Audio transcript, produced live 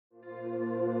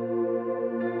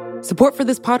Support for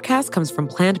this podcast comes from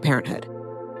Planned Parenthood.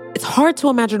 It's hard to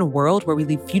imagine a world where we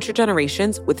leave future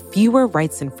generations with fewer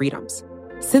rights and freedoms.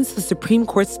 Since the Supreme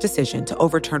Court's decision to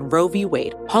overturn Roe v.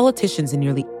 Wade, politicians in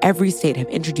nearly every state have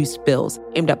introduced bills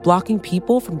aimed at blocking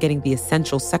people from getting the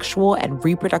essential sexual and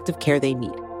reproductive care they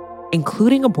need,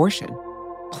 including abortion.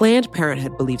 Planned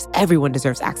Parenthood believes everyone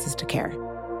deserves access to care.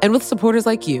 And with supporters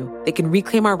like you, they can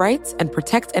reclaim our rights and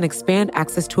protect and expand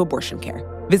access to abortion care.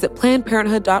 Visit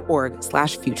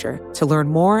PlannedParenthood.org/future to learn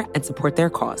more and support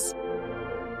their cause.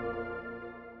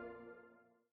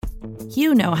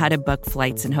 You know how to book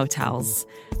flights and hotels.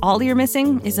 All you're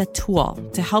missing is a tool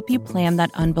to help you plan that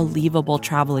unbelievable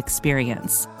travel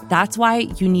experience. That's why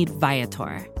you need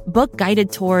Viator. Book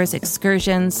guided tours,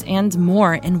 excursions, and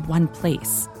more in one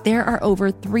place. There are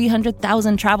over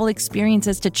 300,000 travel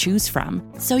experiences to choose from,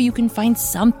 so you can find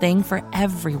something for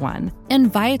everyone.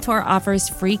 And Viator offers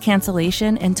free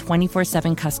cancellation and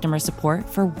 24/7 customer support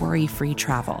for worry-free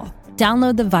travel.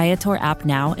 Download the Viator app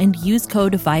now and use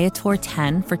code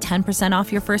Viator10 for 10%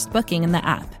 off your first booking in the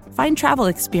app. Find travel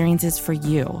experiences for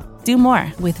you. Do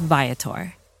more with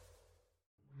Viator.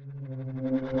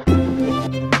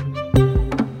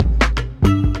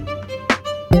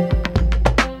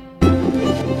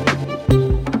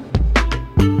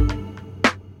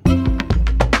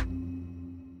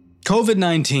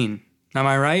 COVID-19, am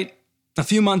I right? A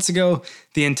few months ago,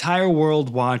 the entire world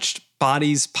watched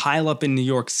bodies pile up in New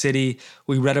York City.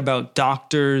 We read about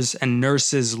doctors and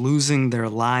nurses losing their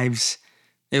lives.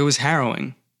 It was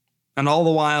harrowing. And all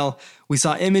the while, we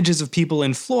saw images of people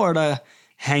in Florida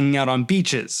hanging out on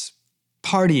beaches,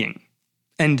 partying.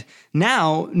 And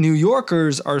now, New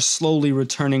Yorkers are slowly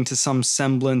returning to some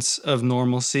semblance of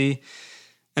normalcy.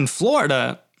 And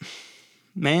Florida,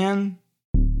 man.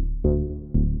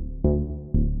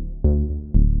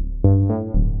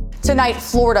 Tonight,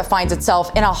 Florida finds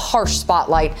itself in a harsh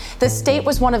spotlight. The state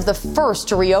was one of the first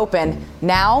to reopen.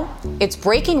 Now, it's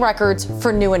breaking records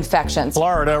for new infections.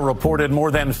 Florida reported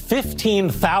more than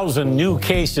 15,000 new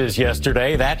cases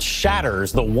yesterday. That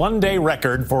shatters the one-day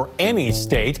record for any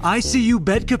state. ICU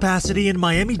bed capacity in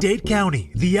Miami-Dade County,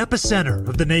 the epicenter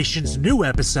of the nation's new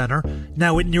epicenter,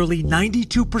 now at nearly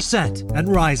 92%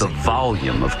 and rising. The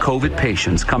volume of COVID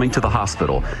patients coming to the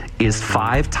hospital is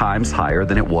 5 times higher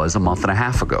than it was a month and a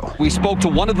half ago. We spoke to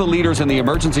one of the leaders in the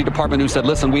emergency department who said,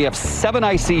 listen, we have 7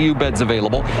 ICU beds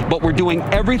available, but we're doing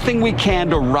everything we can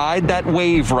to ride that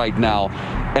wave right now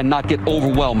and not get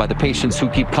overwhelmed by the patients who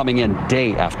keep coming in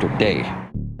day after day.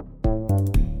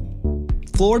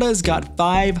 Florida's got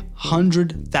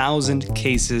 500,000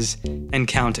 cases and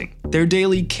counting. Their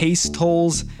daily case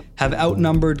tolls have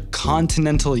outnumbered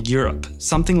continental Europe.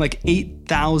 Something like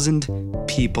 8,000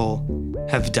 people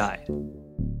have died.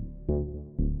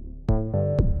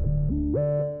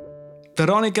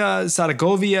 Veronica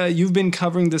Zaragovia, you've been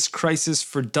covering this crisis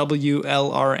for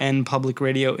WLRN Public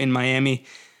Radio in Miami.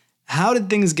 How did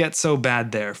things get so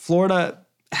bad there? Florida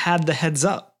had the heads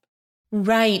up.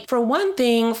 Right. For one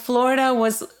thing, Florida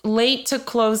was late to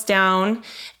close down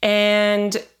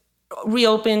and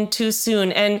reopen too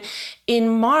soon. And in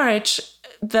March,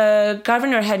 the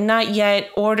governor had not yet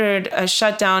ordered a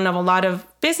shutdown of a lot of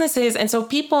businesses. And so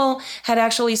people had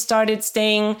actually started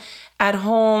staying at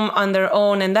home on their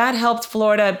own. And that helped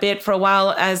Florida a bit for a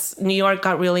while as New York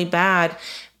got really bad.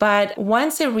 But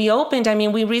once it reopened, I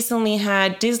mean, we recently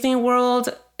had Disney World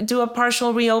do a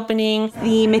partial reopening.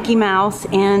 The Mickey Mouse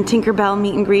and Tinkerbell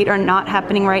meet and greet are not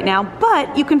happening right now,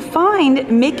 but you can find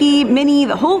Mickey, Minnie,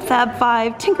 the whole Fab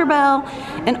Five, Tinkerbell,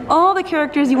 and all the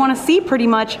characters you want to see pretty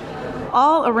much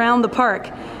all around the park.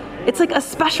 It's like a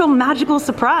special magical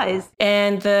surprise.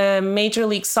 And the Major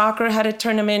League Soccer had a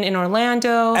tournament in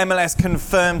Orlando. MLS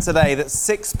confirmed today that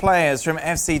 6 players from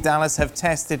FC Dallas have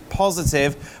tested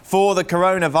positive for the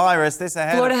coronavirus. This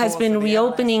ahead Florida has been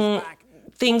reopening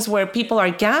things where people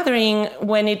are gathering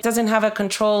when it doesn't have a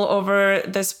control over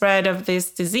the spread of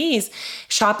this disease.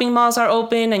 Shopping malls are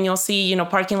open and you'll see,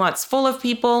 parking lots full of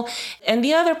people. And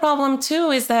the other problem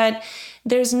too is that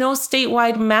there's no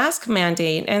statewide mask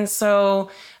mandate. And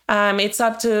so it's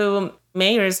up to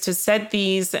mayors to set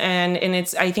these, and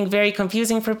it's, I think, very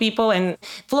confusing for people. And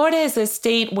Florida is a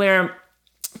state where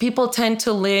people tend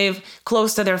to live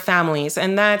close to their families,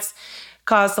 and that's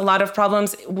caused a lot of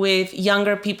problems with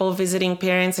younger people visiting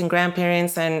parents and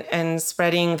grandparents and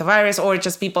spreading the virus, or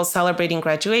just people celebrating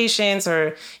graduations,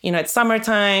 or, it's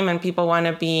summertime and people want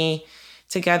to be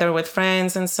together with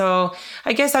friends. And so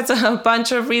I guess that's a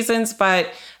bunch of reasons,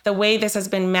 but the way this has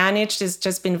been managed has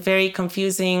just been very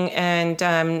confusing, and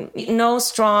no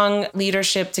strong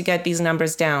leadership to get these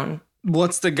numbers down.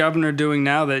 What's the governor doing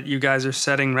now that you guys are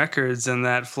setting records and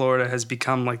that Florida has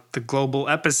become like the global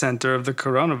epicenter of the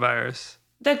coronavirus?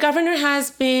 The governor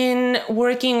has been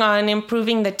working on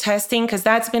improving the testing because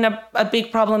that's been a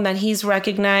big problem that he's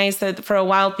recognized, that for a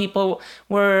while people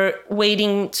were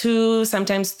waiting 2,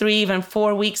 sometimes 3, even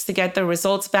 4 weeks to get the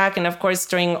results back. And of course,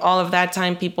 during all of that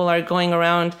time, people are going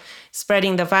around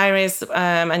spreading the virus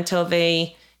until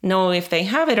they know if they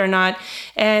have it or not.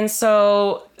 And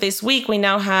so this week we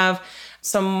now have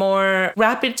some more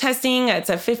rapid testing. It's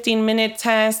a 15-minute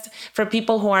test for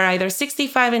people who are either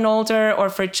 65 and older, or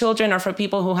for children, or for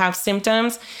people who have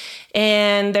symptoms.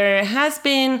 And there has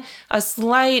been a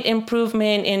slight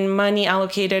improvement in money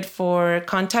allocated for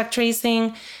contact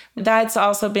tracing. That's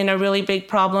also been a really big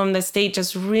problem. The state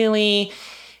just really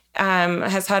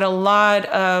has had a lot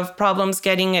of problems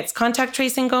getting its contact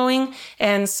tracing going.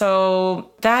 And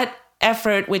so that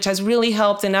effort, which has really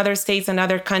helped in other states and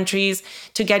other countries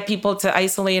to get people to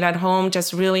isolate at home,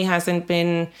 just really hasn't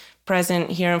been present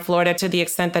here in Florida to the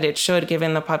extent that it should,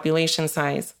 given the population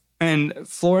size. And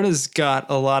Florida's got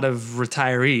a lot of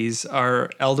retirees.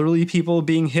 Are elderly people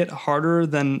being hit harder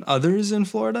than others in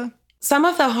Florida? Some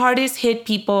of the hardest hit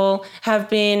people have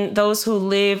been those who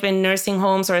live in nursing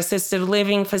homes or assisted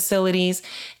living facilities.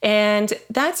 And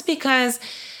that's because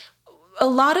a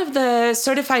lot of the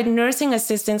certified nursing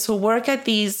assistants who work at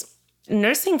these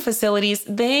nursing facilities,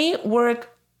 they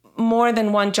work more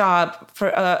than one job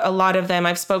for a lot of them.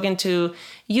 I've spoken to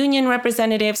union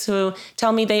representatives who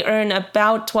tell me they earn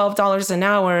about $12 an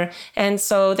hour. And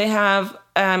so they have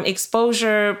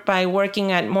exposure by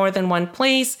working at more than one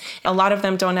place. A lot of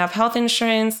them don't have health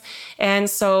insurance. And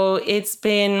so it's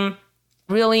been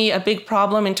really a big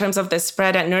problem in terms of the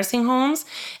spread at nursing homes.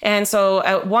 And so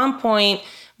at one point,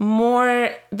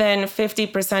 more than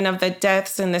 50% of the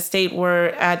deaths in the state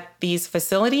were at these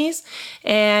facilities.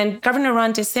 And Governor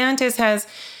Ron DeSantis has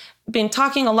been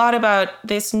talking a lot about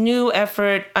this new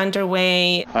effort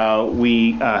underway.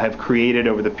 We have created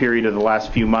over the period of the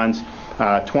last few months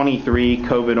 23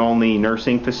 COVID-only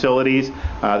nursing facilities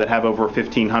that have over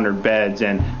 1,500 beds.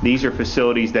 And these are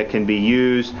facilities that can be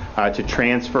used to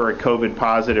transfer a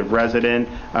COVID-positive resident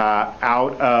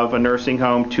out of a nursing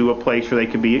home to a place where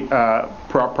they could be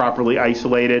properly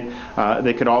isolated.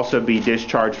 They could also be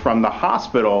discharged from the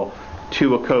hospital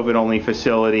to a COVID-only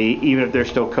facility, even if they're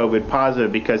still COVID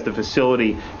positive, because the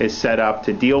facility is set up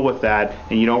to deal with that,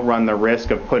 and you don't run the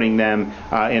risk of putting them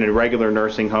in a regular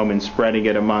nursing home and spreading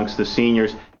it amongst the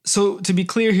seniors. So to be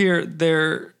clear here,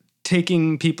 they're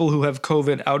taking people who have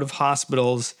COVID out of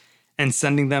hospitals and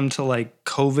sending them to like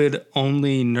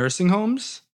COVID-only nursing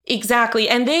homes? Exactly.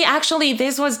 And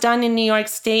this was done in New York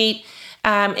State,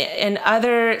 in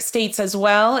other states as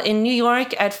well. In New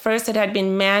York, at first, it had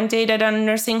been mandated on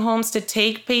nursing homes to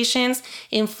take patients.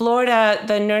 In Florida,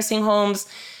 the nursing homes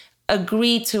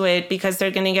agreed to it because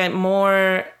they're going to get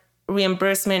more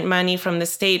reimbursement money from the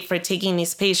state for taking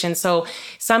these patients. So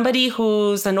somebody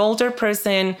who's an older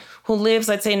person who lives,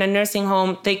 let's say, in a nursing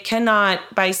home, they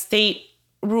cannot, by state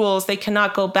rules, they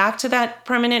cannot go back to that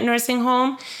permanent nursing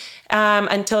home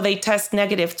until they test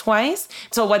negative twice.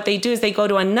 So what they do is they go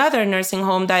to another nursing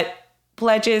home that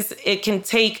pledges it can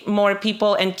take more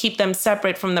people and keep them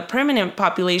separate from the permanent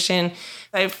population.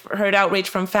 I've heard outrage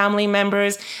from family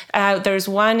members. There's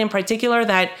one in particular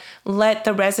that let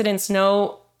the residents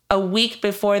know a week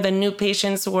before the new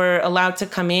patients were allowed to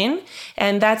come in.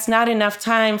 And that's not enough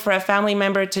time for a family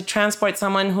member to transport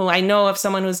someone who, I know of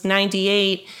someone who's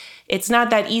 98. It's not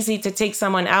that easy to take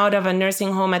someone out of a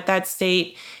nursing home at that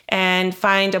state and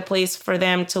find a place for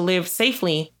them to live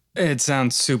safely. It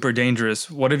sounds super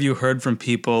dangerous. What have you heard from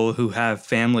people who have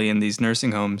family in these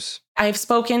nursing homes? I've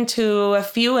spoken to a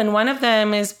few, and one of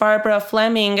them is Barbara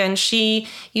Fleming, and she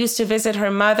used to visit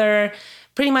her mother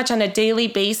pretty much on a daily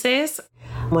basis.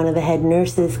 One of the head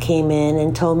nurses came in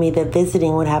and told me that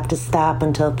visiting would have to stop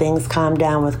until things calmed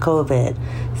down with COVID.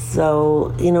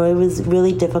 So, it was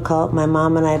really difficult. My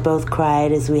mom and I both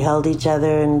cried as we held each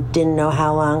other and didn't know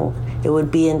how long it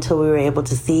would be until we were able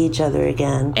to see each other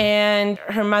again. And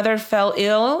her mother fell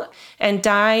ill and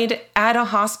died at a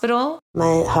hospital.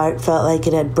 My heart felt like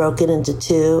it had broken into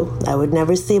two. I would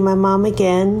never see my mom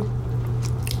again.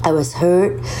 I was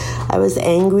hurt. I was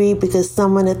angry because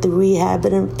someone at the rehab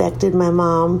had infected my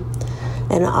mom.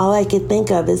 And all I could think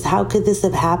of is, how could this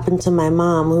have happened to my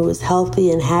mom, who was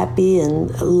healthy and happy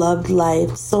and loved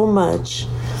life so much?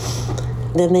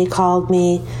 Then they called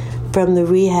me from the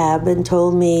rehab and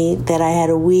told me that I had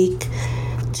a week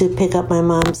to pick up my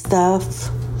mom's stuff,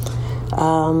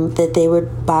 that they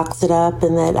would box it up,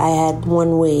 and that I had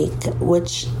 1 week,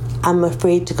 which I'm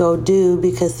afraid to go do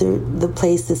because the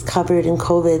place is covered in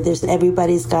COVID.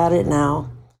 Everybody's got it now.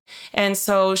 And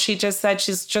so she just said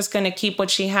she's just going to keep what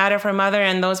she had of her mother,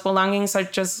 and those belongings are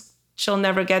just, she'll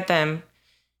never get them.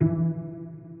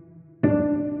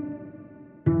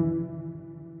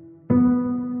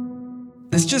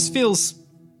 This just feels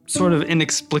sort of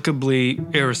inexplicably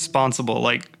irresponsible,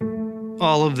 like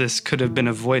all of this could have been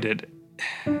avoided.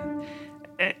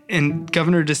 And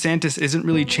Governor DeSantis isn't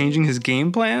really changing his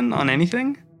game plan on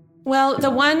anything? Well, the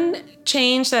one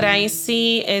change that I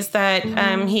see is that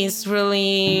he's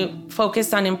really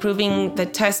focused on improving the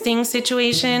testing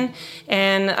situation.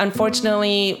 And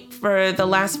unfortunately, for the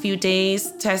last few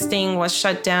days, testing was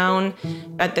shut down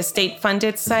at the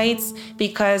state-funded sites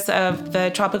because of the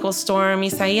tropical storm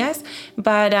Isaias.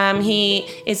 But he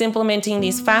is implementing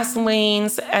these fast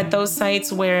lanes at those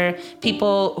sites where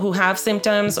people who have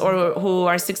symptoms or who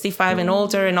are 65 and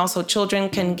older, and also children,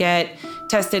 can get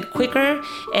tested quicker,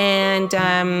 and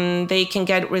they can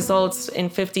get results in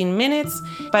 15 minutes.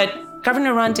 But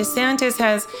Governor Ron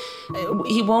DeSantis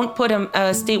he won't put a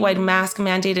statewide mask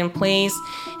mandate in place,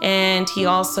 and he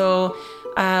also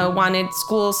wanted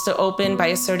schools to open by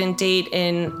a certain date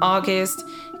in August.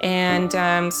 And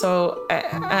so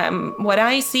what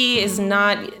I see is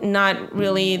not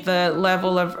really the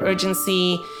level of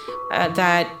urgency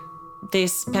that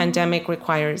this pandemic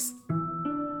requires.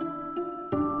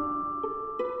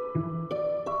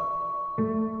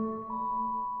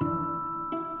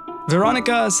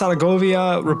 Veronica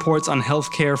Saragovia reports on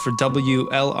healthcare for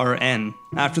WLRN.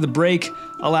 After the break,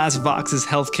 I'll ask Vox's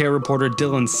healthcare reporter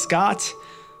Dylan Scott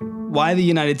why the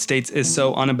United States is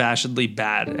so unabashedly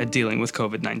bad at dealing with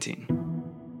COVID-19.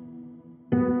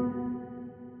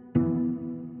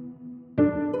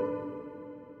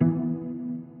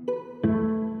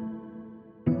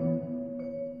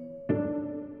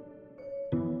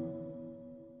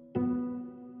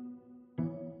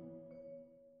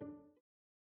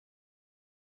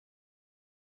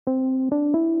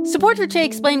 Support for Jay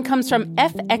Explained comes from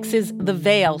FX's The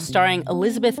Veil, starring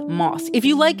Elizabeth Moss. If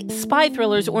you like spy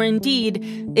thrillers or indeed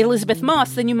Elizabeth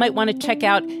Moss, then you might want to check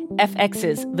out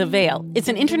FX's The Veil. It's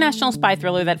an international spy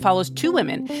thriller that follows two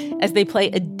women as they play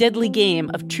a deadly game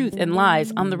of truth and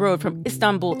lies on the road from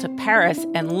Istanbul to Paris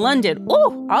and London.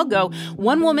 Oh, I'll go.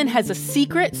 One woman has a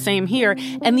secret, same here,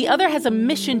 and the other has a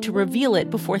mission to reveal it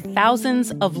before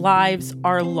thousands of lives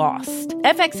are lost.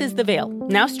 FX's The Veil,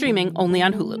 now streaming only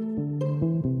on Hulu.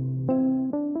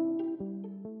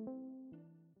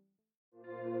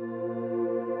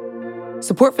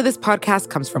 Support for this podcast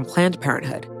comes from Planned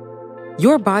Parenthood.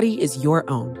 Your body is your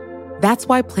own. That's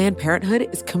why Planned Parenthood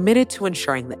is committed to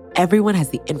ensuring that everyone has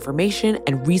the information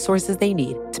and resources they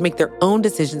need to make their own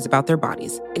decisions about their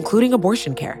bodies, including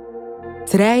abortion care.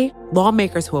 Today,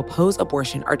 lawmakers who oppose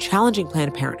abortion are challenging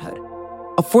Planned Parenthood.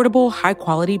 Affordable,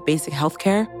 high-quality basic health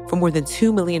care for more than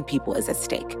 2 million people is at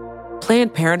stake.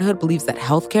 Planned Parenthood believes that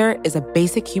health care is a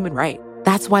basic human right.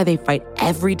 That's why they fight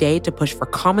every day to push for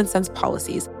common-sense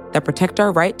policies that protect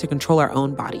our right to control our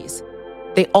own bodies.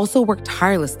 They also work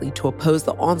tirelessly to oppose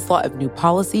the onslaught of new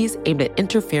policies aimed at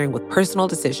interfering with personal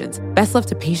decisions best left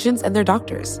to patients and their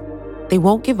doctors. They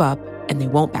won't give up, and they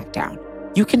won't back down.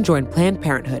 You can join Planned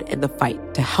Parenthood in the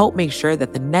fight to help make sure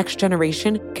that the next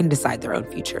generation can decide their own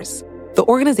futures. The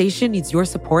organization needs your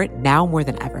support now more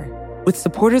than ever. With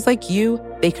supporters like you,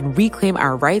 they can reclaim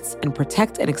our rights and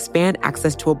protect and expand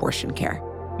access to abortion care.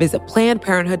 Visit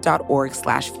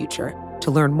PlannedParenthood.org/future to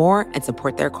learn more and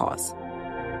support their cause.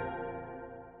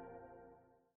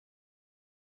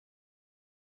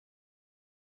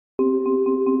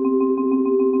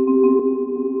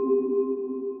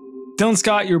 Dylan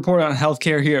Scott, you report on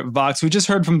healthcare here at Vox. We just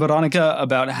heard from Veronica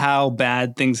about how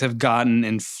bad things have gotten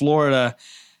in Florida.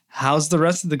 How's the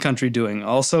rest of the country doing?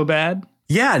 Also bad?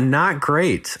 Yeah, not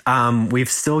great. We've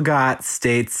still got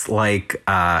states like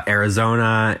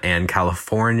Arizona and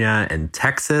California and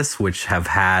Texas, which have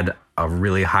had a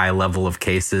really high level of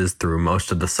cases through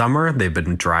most of the summer. They've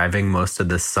been driving most of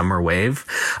this summer wave,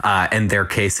 and their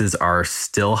cases are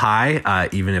still high,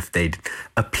 even if they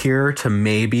appear to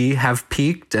maybe have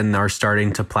peaked and are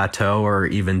starting to plateau or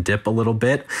even dip a little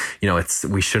bit. You know,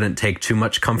 we shouldn't take too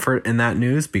much comfort in that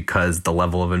news because the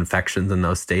level of infections in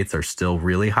those states are still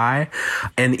really high.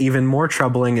 And even more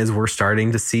troubling is we're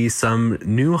starting to see some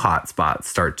new hotspots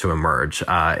start to emerge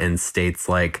in states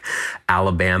like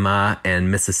Alabama and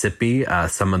Mississippi Mississippi,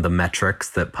 some of the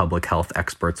metrics that public health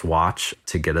experts watch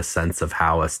to get a sense of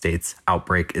how a state's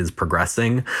outbreak is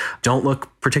progressing don't look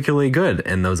particularly good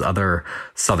in those other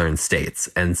southern states.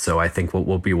 And so I think what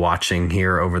we'll be watching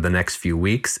here over the next few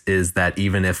weeks is that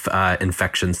even if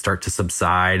infections start to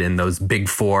subside in those big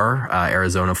four,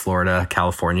 Arizona, Florida,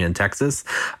 California, and Texas,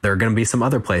 there are going to be some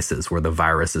other places where the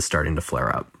virus is starting to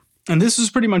flare up. And this was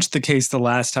pretty much the case the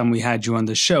last time we had you on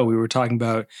the show. We were talking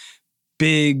about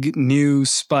big new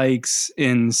spikes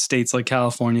in states like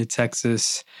California,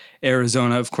 Texas,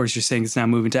 Arizona. Of course, you're saying it's now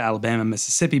moving to Alabama,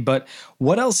 Mississippi. But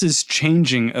what else is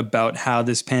changing about how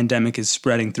this pandemic is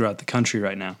spreading throughout the country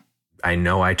right now? I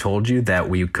know I told you that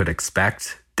we could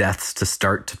expect deaths to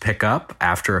start to pick up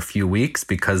after a few weeks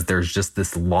because there's just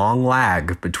this long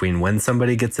lag between when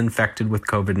somebody gets infected with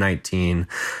COVID-19,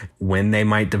 when they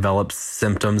might develop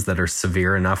symptoms that are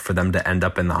severe enough for them to end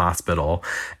up in the hospital,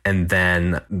 and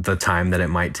then the time that it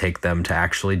might take them to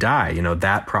actually die. You know,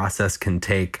 that process can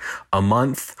take a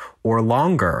month or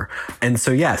longer. And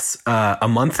so, yes, a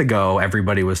month ago,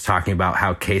 everybody was talking about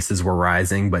how cases were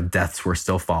rising, but deaths were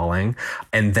still falling.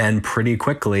 And then pretty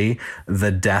quickly,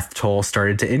 the death toll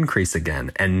started to increase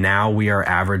again. And now we are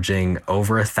averaging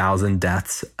over 1,000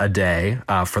 deaths a day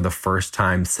for the first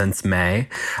time since May.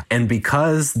 And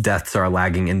because deaths are a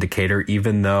lagging indicator,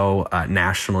 even though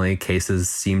nationally cases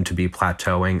seem to be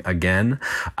plateauing again,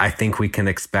 I think we can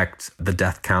expect the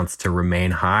death counts to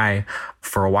remain high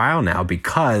for a while now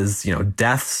because, you know,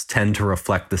 deaths tend to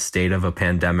reflect the state of a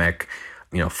pandemic,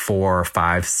 4,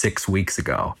 5, 6 weeks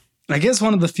ago. I guess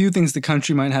one of the few things the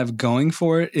country might have going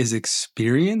for it is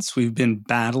experience. We've been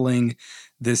battling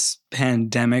this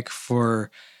pandemic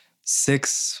for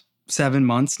 6, 7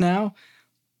 months now.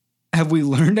 Have we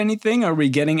learned anything? Are we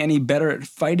getting any better at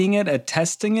fighting it, at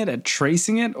testing it, at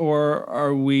tracing it, or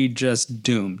are we just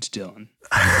doomed, Dylan?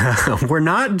 We're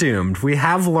not doomed. We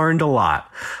have learned a lot.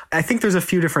 I think there's a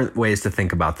few different ways to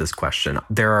think about this question.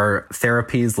 There are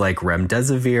therapies like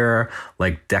remdesivir,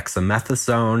 like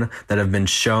dexamethasone, that have been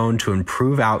shown to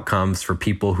improve outcomes for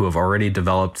people who have already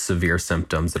developed severe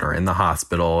symptoms and are in the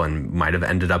hospital and might have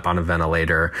ended up on a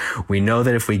ventilator. We know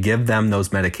that if we give them those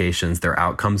medications, their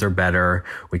outcomes are better.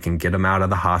 We can get them out of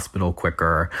the hospital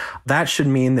quicker. That should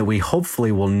mean that we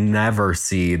hopefully will never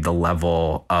see the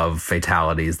level of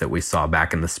fatalities that we saw back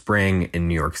in the spring in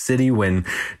New York City when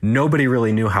nobody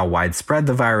really knew how widespread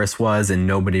the virus was and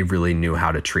nobody really knew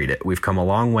how to treat it. We've come a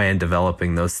long way in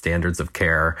developing those standards of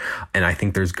care. And I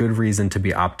think there's good reason to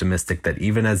be optimistic that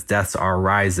even as deaths are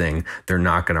rising, they're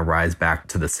not going to rise back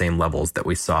to the same levels that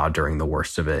we saw during the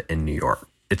worst of it in New York.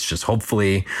 It's just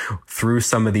hopefully through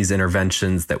some of these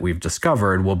interventions that we've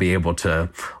discovered, we'll be able to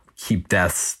keep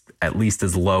deaths at least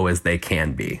as low as they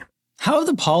can be. How have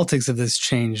the politics of this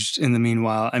changed in the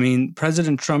meanwhile? I mean,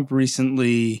 President Trump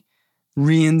recently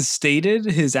reinstated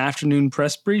his afternoon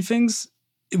press briefings.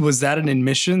 Was that an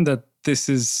admission that this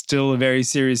is still a very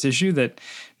serious issue that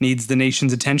needs the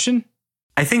nation's attention?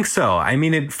 I think so. I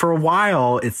mean, for a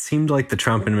while, it seemed like the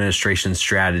Trump administration's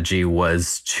strategy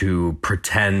was to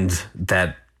pretend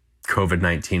that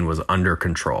COVID-19 was under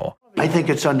control. I think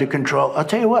it's under control. I'll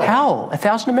tell you what. How?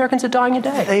 1,000 Americans are dying a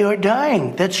day. They are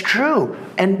dying. That's true.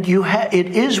 And it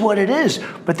is what it is.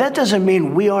 But that doesn't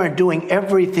mean we aren't doing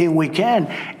everything we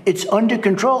can. It's under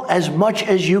control as much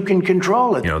as you can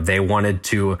control it. They wanted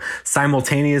to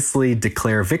simultaneously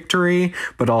declare victory,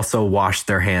 but also wash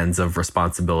their hands of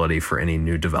responsibility for any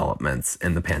new developments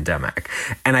in the pandemic.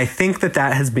 And I think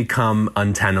that has become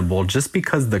untenable just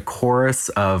because the chorus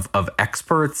of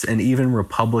experts and even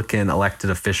Republican elected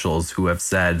officials who have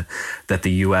said that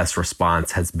the U.S.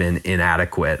 response has been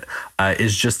inadequate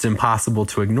is just impossible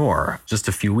to ignore. Just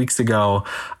a few weeks ago,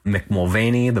 Mick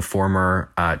Mulvaney, the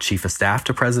former chief of staff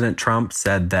to President Trump,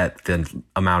 said that the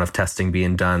amount of testing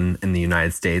being done in the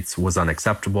United States was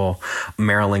unacceptable.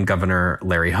 Maryland Governor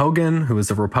Larry Hogan, who is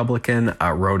a Republican,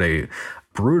 wrote a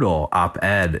brutal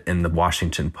op-ed in the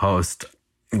Washington Post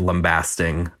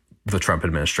lambasting the Trump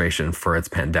administration for its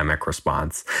pandemic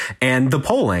response. And the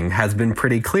polling has been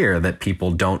pretty clear that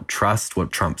people don't trust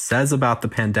what Trump says about the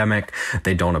pandemic.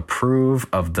 They don't approve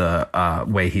of the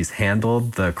way he's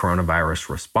handled the coronavirus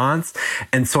response.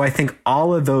 And so I think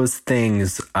all of those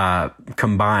things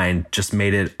combined just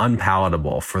made it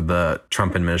unpalatable for the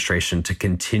Trump administration to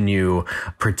continue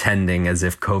pretending as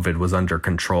if COVID was under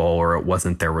control or it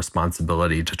wasn't their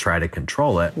responsibility to try to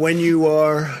control it. When you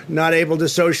are not able to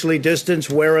socially distance,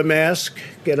 wear a mask,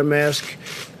 get a mask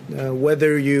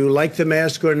whether you like the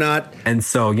mask or not. And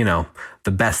so, the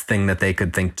best thing that they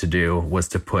could think to do was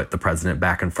to put the president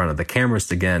back in front of the cameras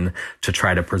again to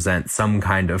try to present some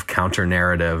kind of counter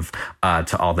narrative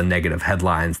to all the negative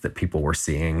headlines that people were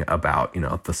seeing about,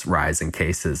 this rise in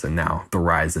cases and now the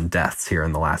rise in deaths here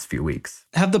in the last few weeks.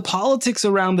 Have the politics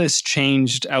around this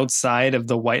changed outside of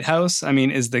the White House? I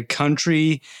mean, is the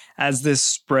country, as this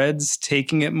spreads,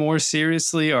 taking it more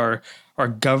seriously? Are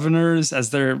governors,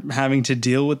 as they're having to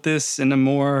deal with this in a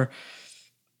more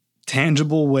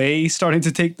tangible way, starting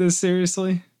to take this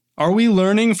seriously? Are we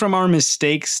learning from our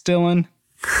mistakes, Dylan?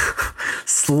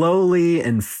 Slowly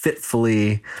and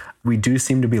fitfully, we do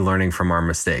seem to be learning from our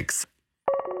mistakes.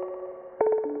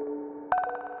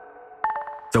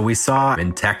 So we saw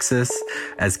in Texas,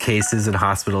 as cases and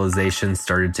hospitalizations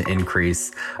started to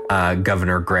increase,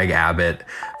 Governor Greg Abbott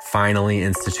finally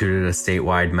instituted a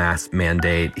statewide mask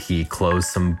mandate. He closed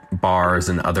some bars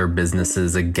and other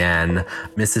businesses again.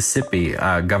 Mississippi,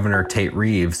 Governor Tate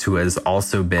Reeves, who has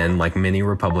also been, like many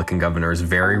Republican governors,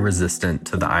 very resistant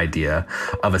to the idea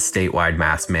of a statewide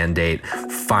mask mandate,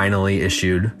 finally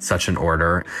issued such an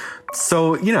order.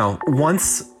 So,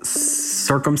 once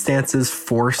circumstances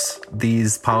force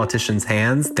these politicians'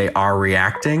 hands, they are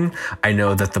reacting. I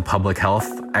know that the public health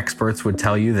experts would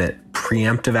tell you that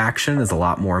preemptive action is a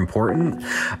lot more important.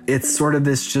 It's sort of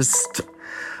this just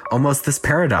almost this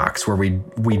paradox where we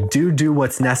do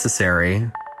what's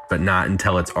necessary, but not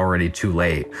until it's already too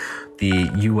late. The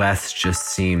U.S. just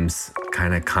seems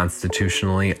kind of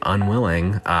constitutionally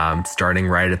unwilling, starting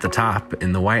right at the top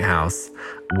in the White House,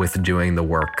 with doing the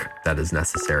work that is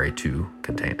necessary to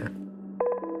contain it.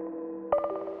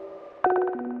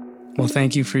 Well,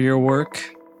 thank you for your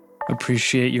work.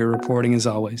 Appreciate your reporting as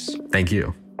always. Thank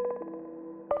you.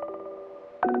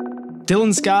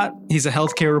 Dylan Scott, he's a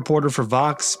healthcare reporter for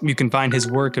Vox. You can find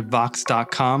his work at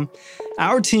vox.com.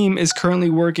 Our team is currently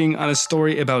working on a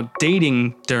story about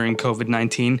dating during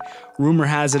COVID-19. Rumor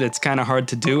has it it's kind of hard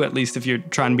to do, at least if you're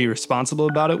trying to be responsible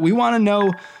about it. We want to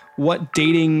know what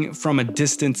dating from a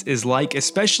distance is like,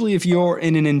 especially if you're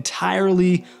in an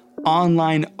entirely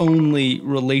online-only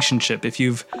relationship. If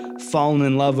you've fallen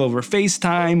in love over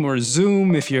FaceTime or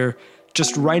Zoom, if you're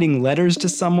just writing letters to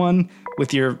someone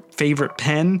with your favorite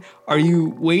pen, are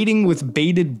you waiting with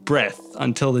bated breath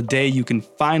until the day you can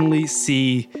finally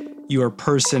see your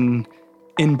person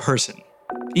in person?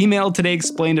 Email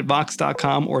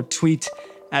todayexplained@vox.com or tweet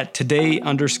at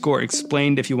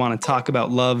today_explained if you want to talk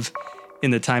about love in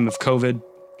the time of COVID.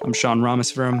 I'm Sean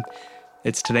Rameswaram.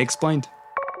 It's Today Explained.